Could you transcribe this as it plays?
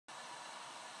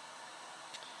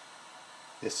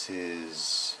This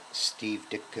is Steve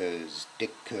Ditko's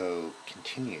Ditko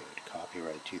Continued,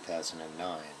 copyright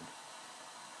 2009.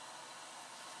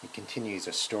 It continues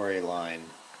a storyline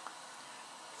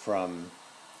from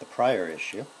the prior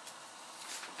issue,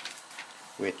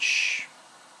 which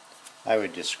I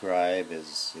would describe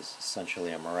as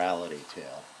essentially a morality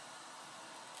tale.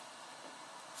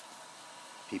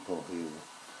 People who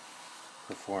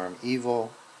perform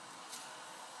evil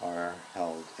are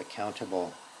held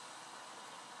accountable.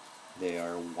 They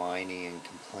are whiny and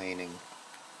complaining.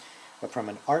 But from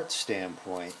an art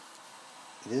standpoint,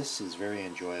 this is very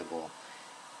enjoyable.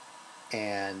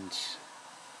 And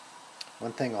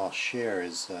one thing I'll share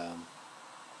is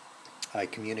I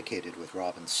communicated with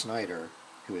Robin Snyder,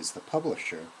 who is the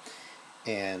publisher,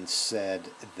 and said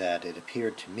that it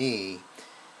appeared to me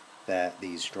that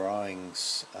these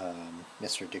drawings,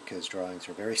 Mr. Ditko's drawings,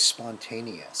 are very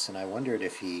spontaneous, and I wondered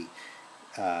if he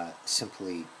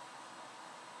simply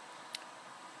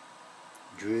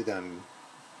drew them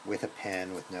with a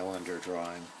pen with no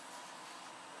underdrawing.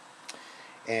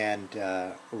 And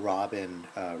Robin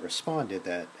responded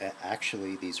that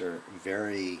actually these are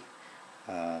very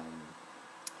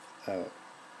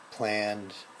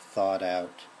planned, thought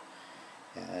out,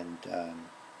 and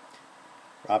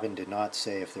Robin did not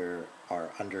say if there are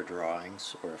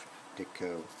underdrawings or if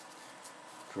Ditko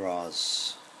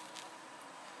draws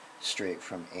straight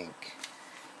from ink.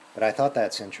 But I thought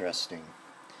that's interesting.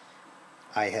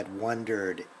 I had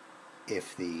wondered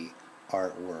if the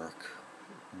artwork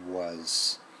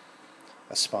was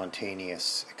a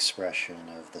spontaneous expression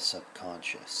of the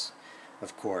subconscious.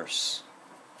 Of course,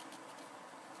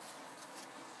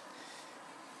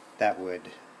 that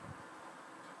would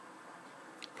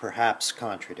perhaps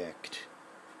contradict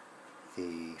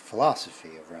the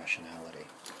philosophy of rationality.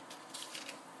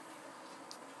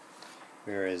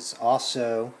 There is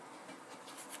also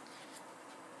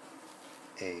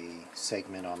a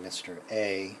segment on Mr.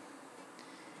 A,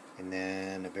 and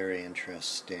then a very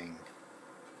interesting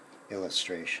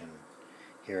illustration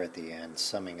here at the end,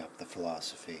 summing up the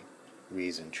philosophy: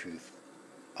 reason, truth,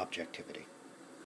 objectivity.